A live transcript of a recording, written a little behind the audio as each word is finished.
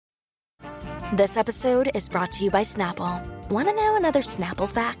This episode is brought to you by Snapple. Want to know another Snapple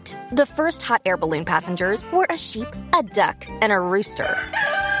fact? The first hot air balloon passengers were a sheep, a duck, and a rooster.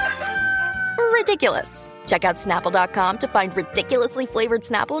 Ridiculous. Check out Snapple.com to find ridiculously flavored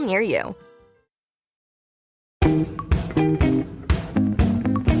Snapple near you.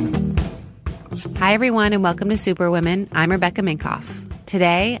 Hi, everyone, and welcome to Superwomen. I'm Rebecca Minkoff.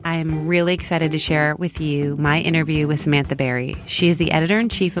 Today, I'm really excited to share with you my interview with Samantha Berry. She's the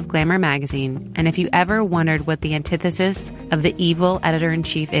editor-in-chief of Glamour magazine, and if you ever wondered what the antithesis of the evil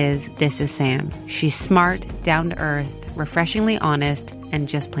editor-in-chief is, this is Sam. She's smart, down-to-earth, refreshingly honest, and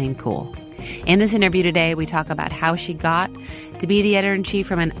just plain cool. In this interview today, we talk about how she got to be the editor-in-chief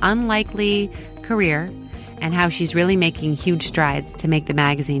from an unlikely career and how she's really making huge strides to make the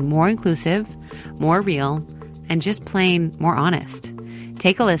magazine more inclusive, more real, and just plain more honest.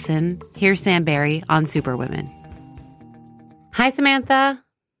 Take a listen. Here's Sam Berry on Superwomen. Hi, Samantha.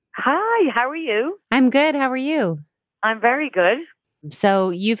 Hi, how are you? I'm good. How are you? I'm very good. So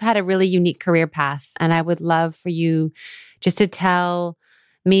you've had a really unique career path, and I would love for you just to tell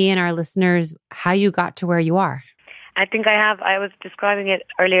me and our listeners how you got to where you are. I think I have. I was describing it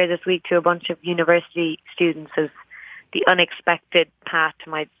earlier this week to a bunch of university students as the unexpected path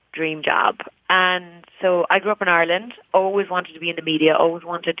to my dream job. And so I grew up in Ireland, always wanted to be in the media, always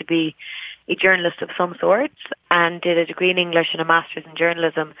wanted to be a journalist of some sort, and did a degree in English and a master's in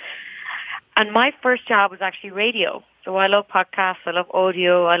journalism. And my first job was actually radio. So I love podcasts, I love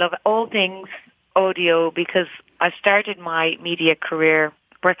audio, I love all things audio because I started my media career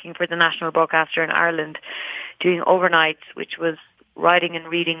working for the national broadcaster in Ireland, doing overnights, which was writing and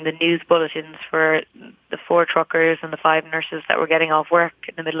reading the news bulletins for the 4 truckers and the 5 nurses that were getting off work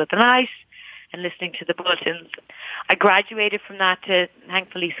in the middle of the night and listening to the bulletins. I graduated from that to,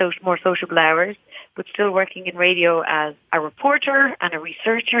 thankfully, more sociable hours, but still working in radio as a reporter and a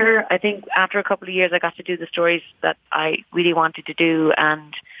researcher. I think after a couple of years, I got to do the stories that I really wanted to do.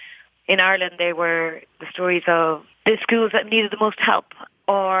 And in Ireland, they were the stories of the schools that needed the most help,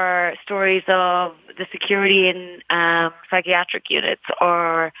 or stories of the security in psychiatric units,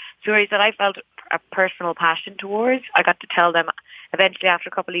 or stories that I felt a personal passion towards. I got to tell them. Eventually, after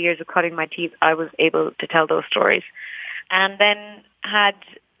a couple of years of cutting my teeth, I was able to tell those stories. And then had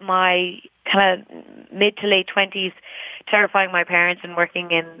my kind of mid to late 20s terrifying my parents and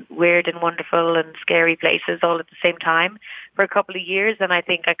working in weird and wonderful and scary places all at the same time for a couple of years. And I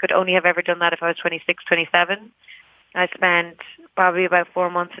think I could only have ever done that if I was 26, 27. I spent probably about 4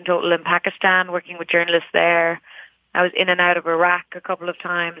 months in total in Pakistan working with journalists there. I was in and out of Iraq a couple of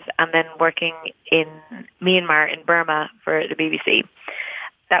times, and then working in Myanmar, in Burma, for the BBC.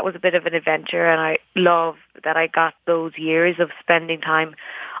 That was a bit of an adventure, and I love that I got those years of spending time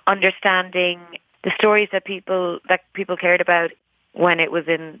understanding the stories that people cared about. When it was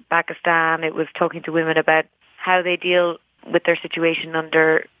in Pakistan, it was talking to women about how they deal with their situation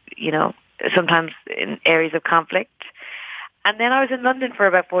under, sometimes in areas of conflict. And then I was in London for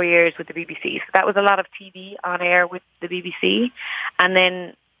about 4 years with the BBC. So that was a lot of TV on air with the BBC. And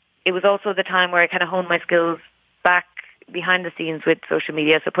then it was also the time where I kind of honed my skills back behind the scenes with social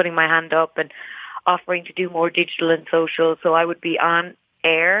media. So putting my hand up and offering to do more digital and social. So I would be on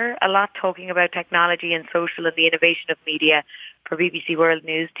air a lot talking about technology and social and the innovation of media for BBC World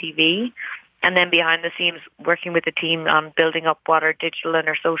News TV. And then behind the scenes, working with the team on building up what our digital and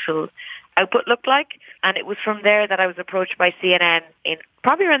our social output looked like. And it was from there that I was approached by CNN in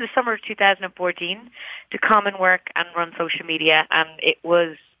probably around the summer of 2014 to come and work and run social media. And it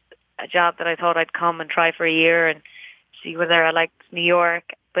was a job that I thought I'd come and try for a year and see whether I liked New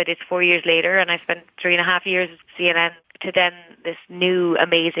York. But it's 4 years later, and I spent 3.5 years at CNN to then this new,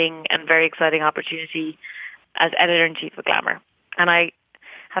 amazing and very exciting opportunity as editor-in-chief of Glamour. And I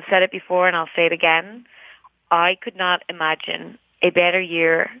have said it before and I'll say it again. I could not imagine a better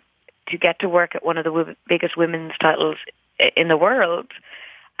year to get to work at one of the biggest women's titles in the world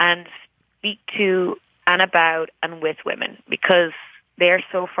and speak to and about and with women, because they're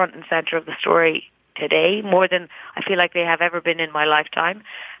so front and center of the story today, more than I feel like they have ever been in my lifetime.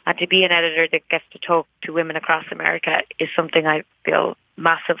 And to be an editor that gets to talk to women across America is something I feel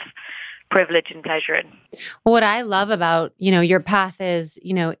massive privilege and pleasure in. What I love about, your path is,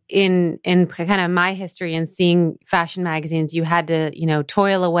 in kind of my history and seeing fashion magazines, you had to,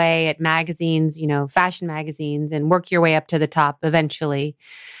 toil away at magazines, fashion magazines, and work your way up to the top eventually.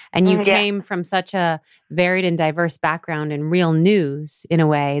 And you came from such a varied and diverse background in real news in a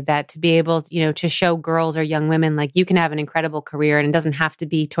way that to be able to, to show girls or young women like you can have an incredible career and it doesn't have to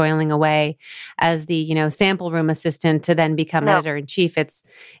be toiling away as the, sample room assistant to then become editor-in-chief. It's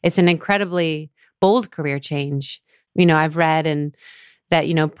an incredibly bold career change. I've read and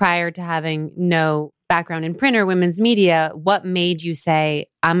that, prior to having no background in print or women's media, what made you say,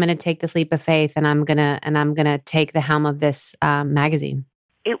 I'm going to take this leap of faith and I'm going to take the helm of this magazine?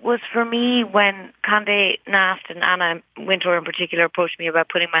 It was for me when Condé Nast and Anna Wintour in particular approached me about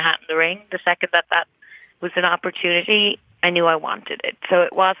putting my hat in the ring. The second that was an opportunity, I knew I wanted it. So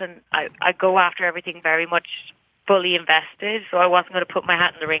it wasn't, I go after everything very much fully invested. So I wasn't going to put my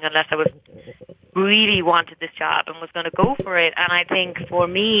hat in the ring unless I was really wanted this job and was going to go for it. And I think for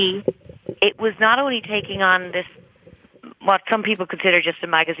me, it was not only taking on this, what some people consider just a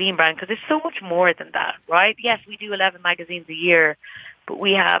magazine brand, because it's so much more than that, right? Yes, we do 11 magazines a year, but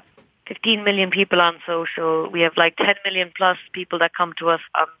we have 15 million people on social. We have like 10 million plus people that come to us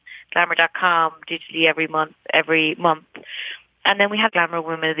on glamour.com digitally every month. And then we have Glamour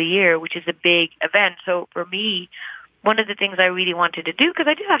Women of the Year, which is a big event. So for me, one of the things I really wanted to do, because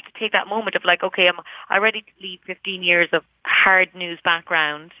I did have to take that moment of like, okay, I'm ready to leave 15 years of hard news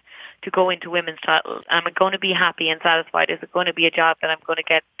background to go into women's titles. Am I going to be happy and satisfied? Is it going to be a job that I'm going to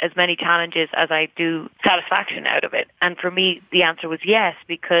get as many challenges as I do satisfaction out of it? And for me, the answer was yes,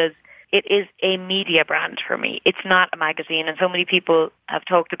 because it is a media brand for me. It's not a magazine. And so many people have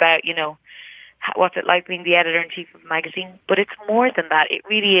talked about, what's it like being the editor-in-chief of a magazine? But it's more than that. It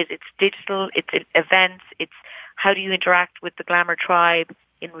really is. It's digital. It's events. It's how do you interact with the Glamour tribe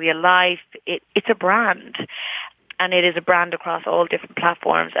in real life? It's a brand. And it is a brand across all different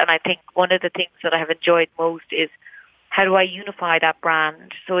platforms. And I think one of the things that I have enjoyed most is how do I unify that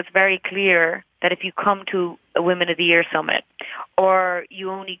brand? So it's very clear that if you come to a Women of the Year summit, or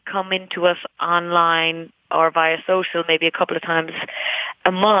you only come into us online or via social maybe a couple of times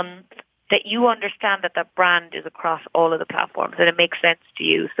a month, that you understand that that brand is across all of the platforms and it makes sense to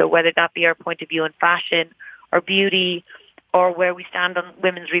you. So whether that be our point of view in fashion or beauty, or where we stand on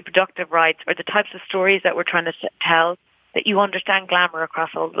women's reproductive rights, or the types of stories that we're trying to tell, that you understand Glamour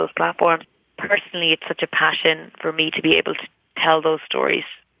across all of those platforms. Personally, it's such a passion for me to be able to tell those stories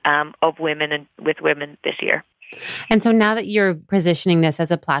of women and with women this year. And so now that you're positioning this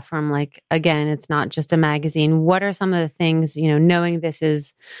as a platform, like, again, it's not just a magazine, what are some of the things, knowing this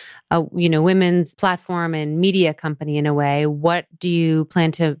is a, women's platform and media company in a way, what do you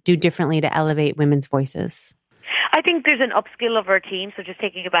plan to do differently to elevate women's voices? I think there's an upskill of our team. So just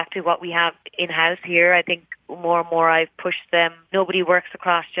taking it back to what we have in-house here, I think more and more I've pushed them. Nobody works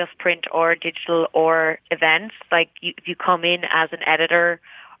across just print or digital or events. Like if you come in as an editor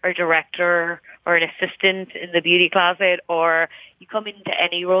or director or an assistant in the beauty closet, or you come into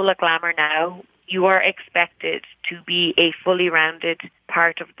any role at Glamour now, you are expected to be a fully rounded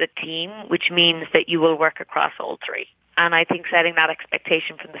part of the team, which means that you will work across all three. And I think setting that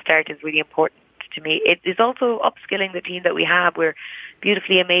expectation from the start is really important to me. It is also upskilling the team that we have. We're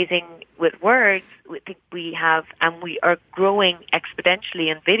beautifully amazing with words. We think we have, and we are growing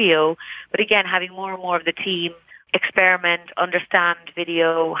exponentially in video. But again, having more and more of the team experiment, understand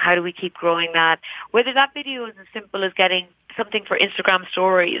video, how do we keep growing that? Whether that video is as simple as getting something for Instagram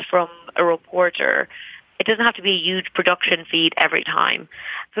stories from a reporter, it doesn't have to be a huge production feed every time.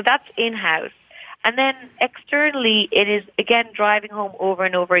 So that's in-house. And then externally, it is, again, driving home over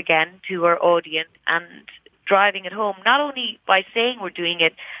and over again to our audience and driving it home, not only by saying we're doing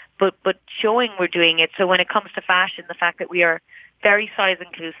it, but showing we're doing it. So when it comes to fashion, the fact that we are very size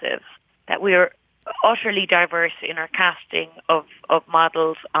inclusive, that we are utterly diverse in our casting of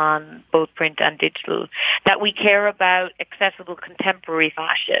models on both print and digital, that we care about accessible contemporary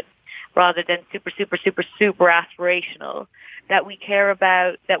fashion rather than super aspirational, that we care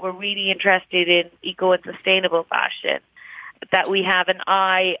about, that we're really interested in eco and sustainable fashion, that we have an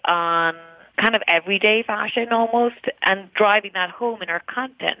eye on kind of everyday fashion almost, and driving that home in our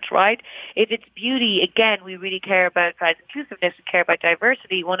content, right? If it's beauty, again, we really care about size inclusiveness and care about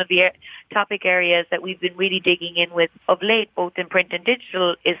diversity. One of the topic areas that we've been really digging in with of late, both in print and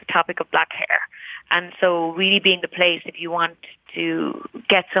digital, is the topic of black hair. And so really being the place if you want to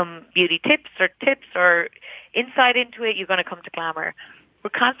get some beauty tips or insight into it, you're going to come to Glamour. We're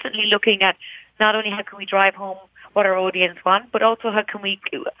constantly looking at not only how can we drive home what our audience want, but also how can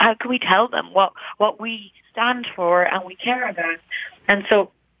we tell them what we stand for and we care about. And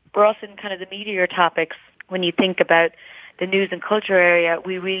so for us in kind of the media topics, when you think about the news and culture area,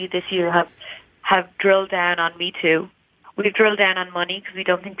 we really this year have drilled down on Me Too. We've drilled down on money because we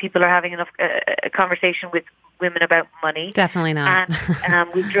don't think people are having enough a conversation with women about money. Definitely not. And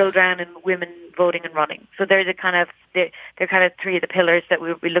we've drilled down in women voting and running. So they're kind of three of the pillars that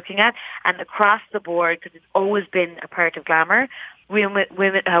we'll be looking at. And across the board, because it's always been a part of Glamour,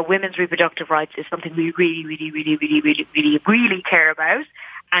 women's reproductive rights is something we really care about.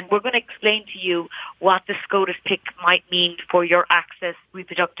 and we're going to explain to you what the SCOTUS pick might mean for your access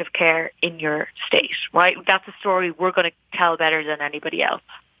reproductive care in your state, right? That's a story we're going to tell better than anybody else.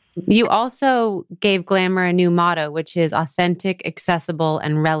 You also gave Glamour a new motto, which is authentic, accessible,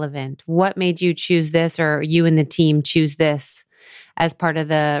 and relevant. What made you choose this, or you and the team choose this as part of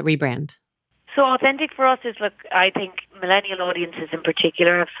the rebrand? So authentic for us is, look, I think millennial audiences in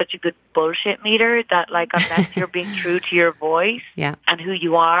particular have such a good bullshit meter that, like, unless you're being true to your voice and who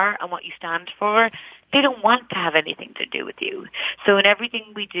you are and what you stand for, they don't want to have anything to do with you. So in everything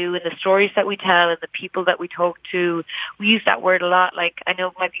we do, in the stories that we tell, and the people that we talk to, we use that word a lot. Like, I know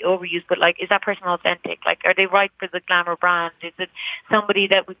it might be overused, but like, is that person authentic? Like, are they right for the Glamour brand? Is it somebody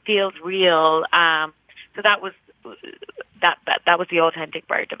that feels real? So that was that was the authentic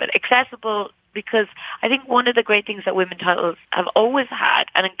part of it. Accessible, because I think one of the great things that women titles have always had,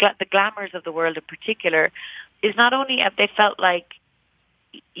 and the glamours of the world in particular, is not only have they felt like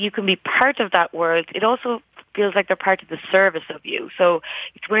you can be part of that world, it also feels like they're part of the service of you. So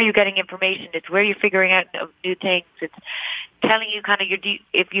it's where you're getting information, it's where you're figuring out new things, it's telling you kind of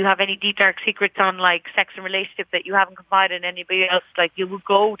if you have any deep dark secrets on like sex and relationships that you haven't confided in anybody else, like you will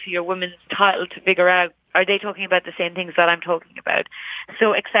go to your women's title to figure out, are they talking about the same things that I'm talking about?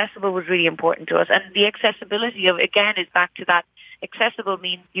 So accessible was really important to us. And the accessibility of, again, is back to that. Accessible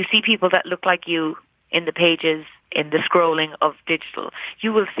means you see people that look like you in the pages, in the scrolling of digital.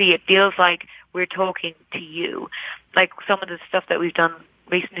 You will see, it feels like we're talking to you. Like some of the stuff that we've done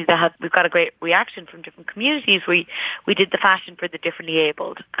recently we've got a great reaction from different communities. We did the fashion for the differently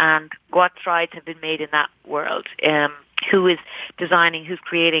abled, and what strides have been made in that world. Who is designing, who's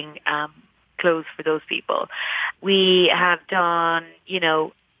creating clothes for those people. We have done,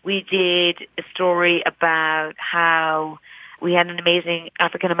 we did a story about how we had an amazing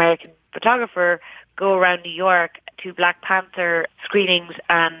African-American photographer go around New York to Black Panther screenings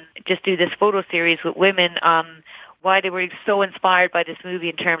and just do this photo series with women on why they were so inspired by this movie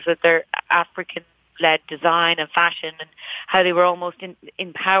in terms of their African-led design and fashion, and how they were almost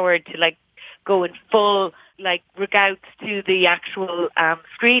empowered to like go in full like regouts to the actual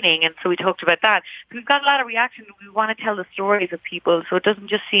screening. And so we talked about that. So we've got a lot of reaction. We want to tell the stories of people so it doesn't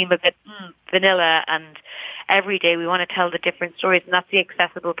just seem a bit vanilla and everyday. We want to tell the different stories, and that's the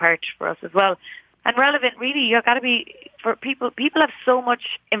accessible part for us as well. And relevant, really, you've got to be, for people have so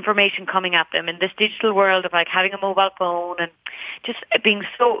much information coming at them in this digital world of like having a mobile phone and just being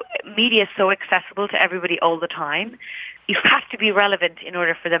media is so accessible to everybody all the time. You have to be relevant in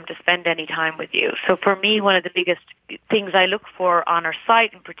order for them to spend any time with you. So for me, one of the biggest things I look for on our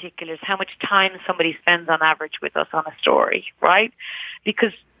site in particular is how much time somebody spends on average with us on a story, right?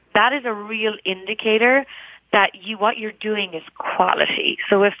 Because that is a real indicator that what you're doing is quality.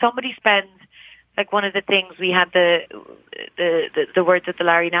 So if somebody spends, like one of the things, we had the words of the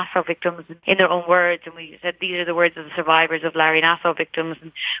Larry Nassau victims in their own words, and we said these are the words of the survivors of Larry Nassau victims,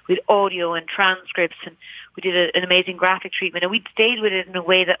 and with audio and transcripts, and we did an amazing graphic treatment, and we stayed with it in a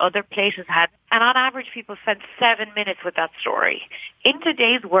way that other places had. And on average, people spent 7 minutes with that story. In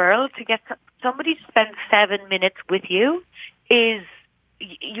today's world, to get somebody to spend 7 minutes with you is,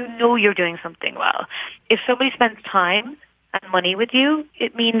 you're doing something well. If somebody spends time and money with you,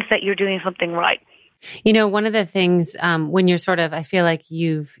 it means that you're doing something right. One of the things when you're sort of, I feel like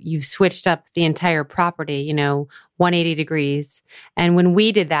you've switched up the entire property, 180 degrees. And when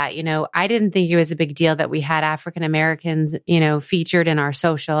we did that, I didn't think it was a big deal that we had African Americans, featured in our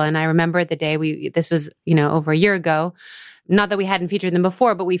social. And I remember the day this was, over a year ago. Not that we hadn't featured them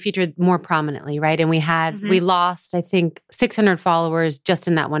before, but we featured more prominently, right? And we lost, I think, 600 followers just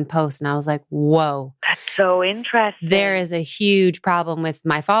in that one post. And I was like, whoa. That's so interesting. There is a huge problem with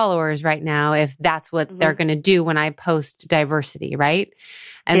my followers right now if that's what they're going to do when I post diversity, right?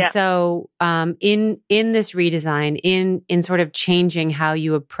 And so in this redesign, in sort of changing how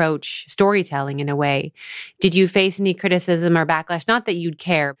you approach storytelling in a way, did you face any criticism or backlash? Not that you'd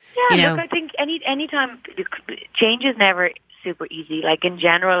care. Yeah, look, I think anytime, change is never super easy. Like in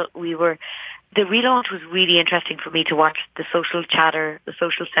general, the relaunch was really interesting for me to watch the social chatter, the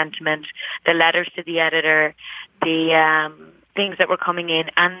social sentiment, the letters to the editor, the things that were coming in.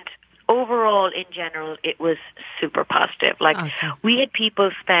 And overall, in general, it was super positive. Like, awesome. We had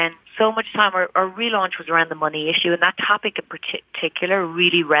people spend so much time. Our relaunch was around the money issue, and that topic in particular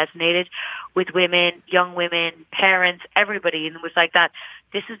really resonated with women, young women, parents, everybody. And it was like that.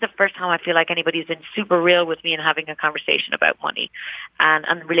 This is the first time I feel like anybody's been super real with me and having a conversation about money and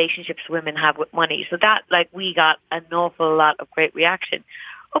the relationships women have with money. So that, like, we got an awful lot of great reaction.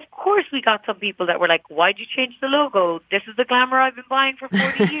 Of course we got some people that were like, why'd you change the logo? This is the Glamour I've been buying for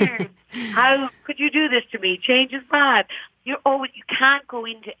 40 years. How could you do this to me? Change is bad. You can't go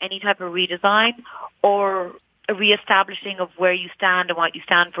into any type of redesign or a reestablishing of where you stand and what you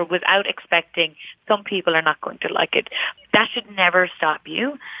stand for without expecting some people are not going to like it. That should never stop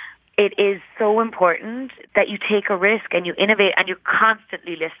you. It is so important that you take a risk and you innovate and you're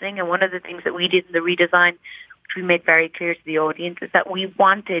constantly listening. And one of the things that we did in the redesign, which we made very clear to the audience, is that we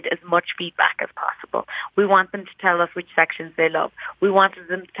wanted as much feedback as possible. We want them to tell us which sections they love. We wanted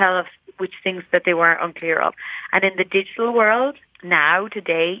them to tell us which things that they were unclear of. And in the digital world, now,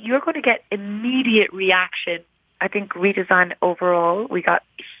 today, you're going to get immediate reaction. I think redesign overall, we got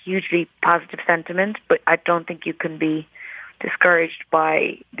hugely positive sentiment, but I don't think you can be discouraged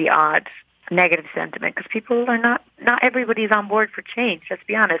by the odd negative sentiment because people are not everybody's on board for change. Let's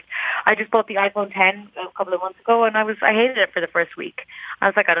be honest. I just bought the iPhone 10 a couple of months ago, and I hated it for the first week. I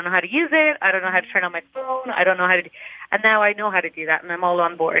was like, I don't know how to use it. I don't know how to turn on my phone. I don't know how to. And now I know how to do that, and I'm all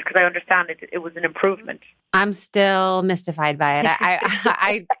on board because I understand it was an improvement. I'm still mystified by it.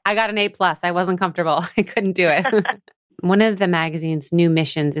 I got an A+. I wasn't comfortable. I couldn't do it. One of the magazine's new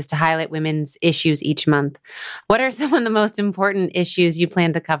missions is to highlight women's issues each month. What are some of the most important issues you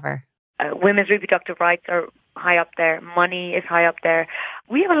plan to cover? Women's reproductive rights are high up there. Money is high up there.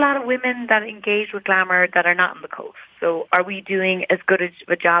 We have a lot of women that engage with Glamour that are not on the coast. So are we doing as good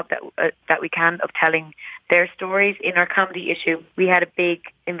a job that we can of telling their stories? In our comedy issue, we had a big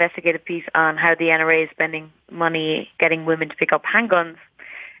investigative piece on how the NRA is spending money getting women to pick up handguns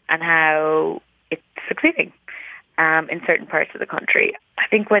and how it's succeeding in certain parts of the country. I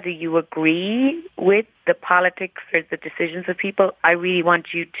think whether you agree with the politics or the decisions of people, I really want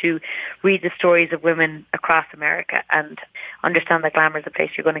you to read the stories of women across America and understand that Glamour is a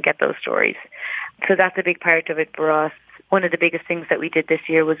place you're going to get those stories. So that's a big part of it for us. One of the biggest things that we did this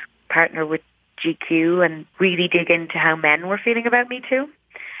year was partner with GQ and really dig into how men were feeling about Me Too,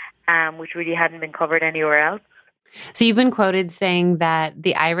 which really hadn't been covered anywhere else. So you've been quoted saying that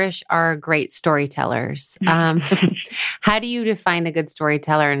the Irish are great storytellers. How do you define a good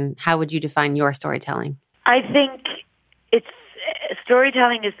storyteller, and how would you define your storytelling? I think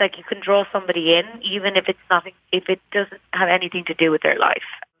storytelling is like you can draw somebody in, even if it doesn't have anything to do with their life.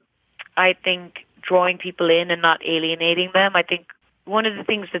 I think drawing people in and not alienating them. I think one of the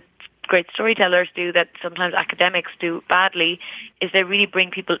things that great storytellers do that sometimes academics do badly is they really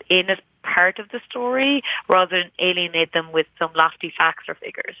bring people in as part of the story rather than alienate them with some lofty facts or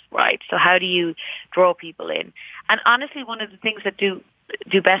figures, right? So how do you draw people in? And honestly, one of the things that do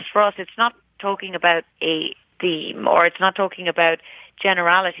best for us, it's not talking about a theme or it's not talking about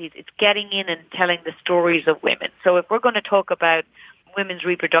generalities. It's getting in and telling the stories of women. So if we're going to talk about women's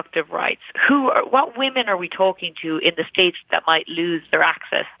reproductive rights, what women are we talking to in the states that might lose their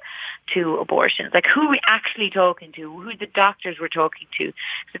access to abortions? Like, who are we actually talking to? Who are the doctors we're talking to?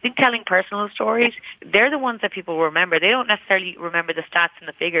 So I think telling personal stories, they're the ones that people remember. They don't necessarily remember the stats and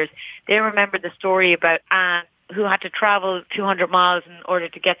the figures. They remember the story about Anne, who had to travel 200 miles in order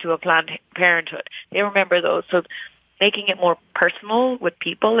to get to a Planned Parenthood. They remember those. So making it more personal with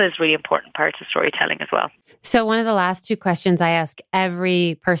people is really important part of storytelling as well. So one of the last two questions I ask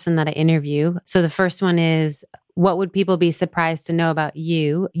every person that I interview. So the first one is, what would people be surprised to know about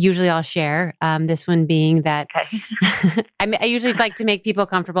you? Usually I'll share. This one being that I usually like to make people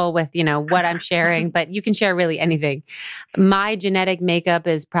comfortable with, what I'm sharing, but you can share really anything. My genetic makeup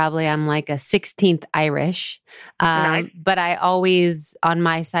is probably I'm like a 16th Irish. Nice. But I always, on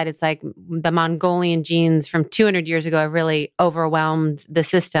my side, it's like the Mongolian genes from 200 years ago have really overwhelmed the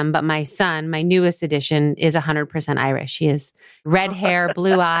system. But my son, my newest addition, is 100% Irish. He has red hair,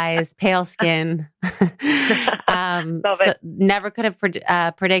 blue eyes, pale skin. So never could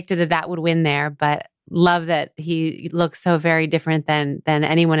have predicted that would win there, but love that he looks so very different than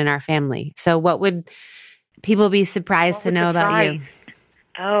anyone in our family. So what would people be surprised to know about you?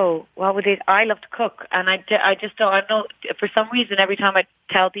 Oh, what would it? I love to cook, and I just don't. I know for some reason every time I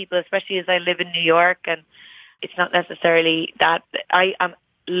tell people, especially as I live in New York, and it's not necessarily that I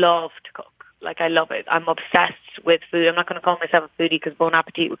love to cook. Like, I love it. I'm obsessed with food. I'm not going to call myself a foodie because Bon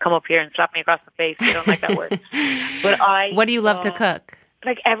Appetit would come up here and slap me across the face. I don't like that word. But what do you love to cook?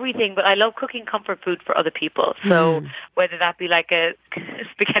 Like everything, but I love cooking comfort food for other people. So whether that be like a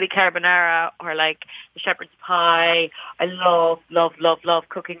spaghetti carbonara or like a shepherd's pie, I love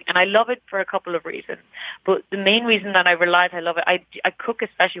cooking. And I love it for a couple of reasons. But the main reason that I realize I love it, I cook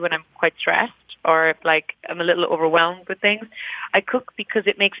especially when I'm quite stressed or if like I'm a little overwhelmed with things. I cook because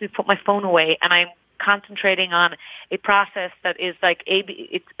it makes me put my phone away and I'm concentrating on a process that is like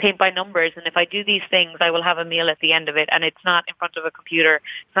it's paint by numbers. And if I do these things, I will have a meal at the end of it. And it's not in front of a computer.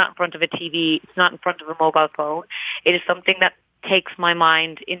 It's not in front of a TV. It's not in front of a mobile phone. It is something that takes my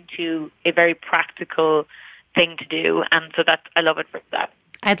mind into a very practical thing to do. And so I love it for that.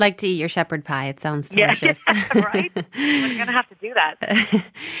 I'd like to eat your shepherd pie. It sounds delicious. Yeah, right? We're going to have to do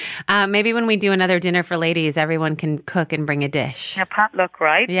that. Maybe when we do another dinner for ladies, everyone can cook and bring a dish. A potluck,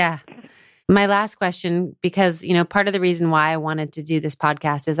 right? Yeah. My last question, because, part of the reason why I wanted to do this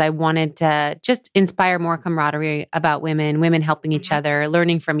podcast is I wanted to just inspire more camaraderie about women helping each other,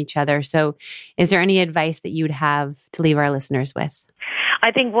 learning from each other. So is there any advice that you would have to leave our listeners with?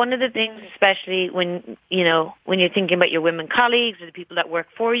 I think one of the things, especially when you're thinking about your women colleagues or the people that work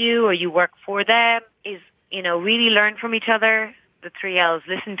for you or you work for them, is, really learn from each other. The 3 L's,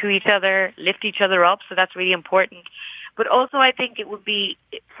 listen to each other, lift each other up. So that's really important. But also I think it would be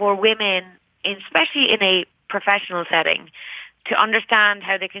for women, especially in a professional setting, to understand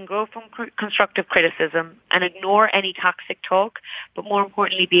how they can grow from constructive criticism and ignore any toxic talk, but more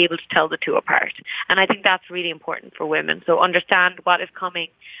importantly, be able to tell the two apart. And I think that's really important for women. So understand what is coming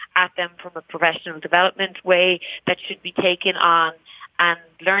at them from a professional development way that should be taken on and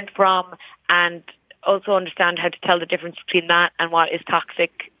learned from, and also understand how to tell the difference between that and what is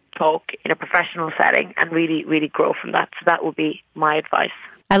toxic talk in a professional setting, and really, really grow from that. So that would be my advice.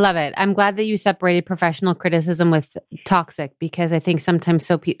 I love it. I'm glad that you separated professional criticism with toxic, because I think sometimes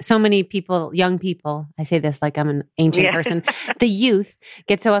so many people, young people, I say this like I'm an ancient person, the youth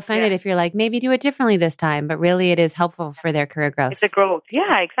get so offended if you're like, maybe do it differently this time, but really it is helpful for their career growth. It's a growth.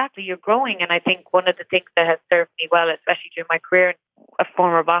 Yeah, exactly. You're growing. And I think one of the things that has served me well, especially during my career, a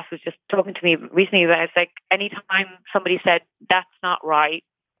former boss was just talking to me recently about, it's like anytime somebody said, that's not right,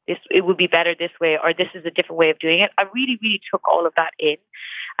 it would be better this way, or this is a different way of doing it, I really, really took all of that in.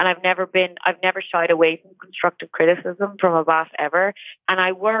 And I've never shied away from constructive criticism from a boss ever. And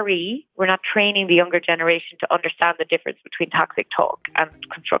I worry we're not training the younger generation to understand the difference between toxic talk and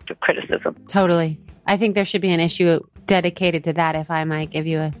constructive criticism. Totally. I think there should be an issue dedicated to that, if I might give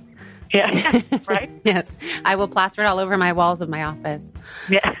you a... Yeah, right? Yes. I will plaster it all over my walls of my office.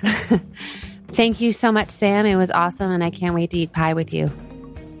 Yeah. Thank you so much, Sam. It was awesome, and I can't wait to eat pie with you.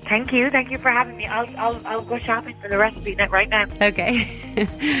 Thank you. Thank you for having me. I'll go shopping for the recipe right now. Okay.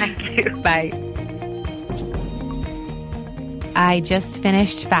 Thank you. Bye. I just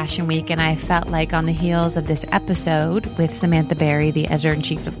finished Fashion Week, and I felt like on the heels of this episode with Samantha Berry, the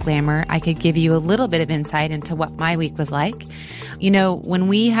editor-in-chief of Glamour, I could give you a little bit of insight into what my week was like. When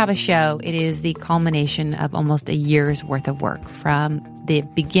we have a show, it is the culmination of almost a year's worth of work, from the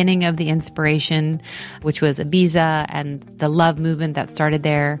beginning of the inspiration, which was Ibiza and the love movement that started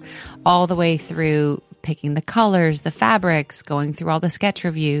there, all the way through picking the colors, the fabrics, going through all the sketch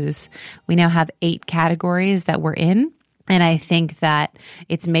reviews. We now have 8 categories that we're in. And I think that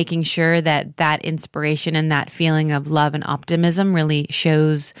it's making sure that that inspiration and that feeling of love and optimism really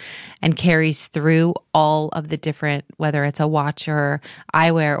shows and carries through all of the different, whether it's a watch or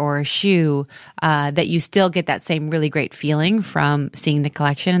eyewear or a shoe, that you still get that same really great feeling from seeing the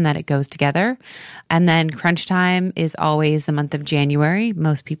collection and that it goes together. And then crunch time is always the month of January.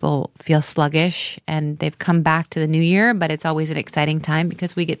 Most people feel sluggish and they've come back to the new year, but it's always an exciting time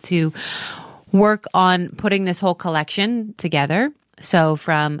because we get to work on putting this whole collection together. So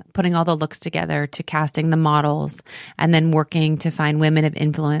from putting all the looks together to casting the models and then working to find women of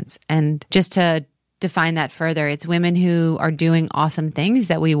influence. And just to define that further, it's women who are doing awesome things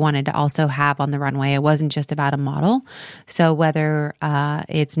that we wanted to also have on the runway. It wasn't just about a model. So whether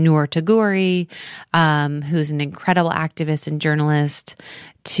it's Noor Tagouri, who's an incredible activist and journalist,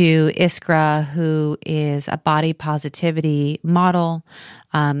 to Iskra, who is a body positivity model,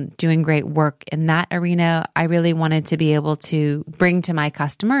 doing great work in that arena. I really wanted to be able to bring to my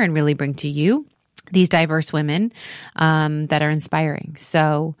customer and really bring to you these diverse women that are inspiring.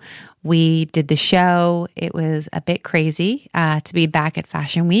 So we did the show. It was a bit crazy to be back at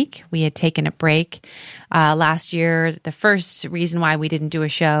Fashion Week. We had taken a break last year. The first reason why we didn't do a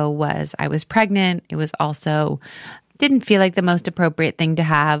show was I was pregnant. It was also didn't feel like the most appropriate thing to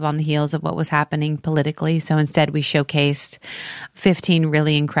have on the heels of what was happening politically. So instead we showcased 15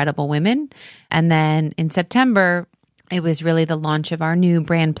 really incredible women. And then in September, it was really the launch of our new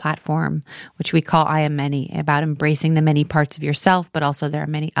brand platform, which we call I Am Many, about embracing the many parts of yourself, but also there are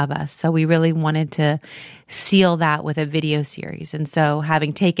many of us. So we really wanted to seal that with a video series. And so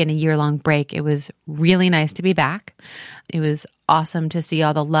having taken a year-long break, it was really nice to be back. It was awesome to see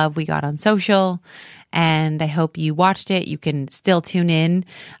all the love we got on social. And I hope you watched it. You can still tune in.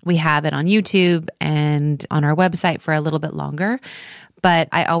 We have it on YouTube and on our website for a little bit longer. But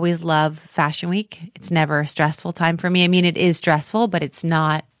I always love Fashion Week. It's never a stressful time for me. I mean, it is stressful, but it's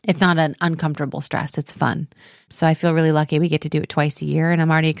not an uncomfortable stress. It's fun. So I feel really lucky we get to do it twice a year, and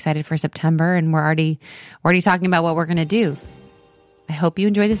I'm already excited for September, and we're already talking about what we're going to do. I hope you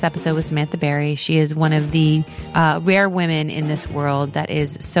enjoyed this episode with Samantha Berry. She is one of the rare women in this world that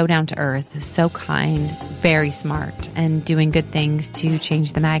is so down to earth, so kind, very smart, and doing good things to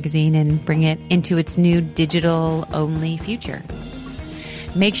change the magazine and bring it into its new digital-only future.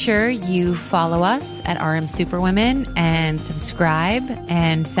 Make sure you follow us at RM Superwomen and subscribe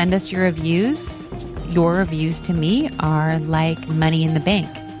and send us your reviews. Your reviews to me are like money in the bank.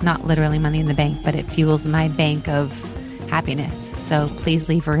 Not literally money in the bank, but it fuels my bank of happiness. So please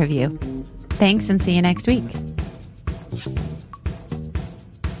leave a review. Thanks, and see you next week.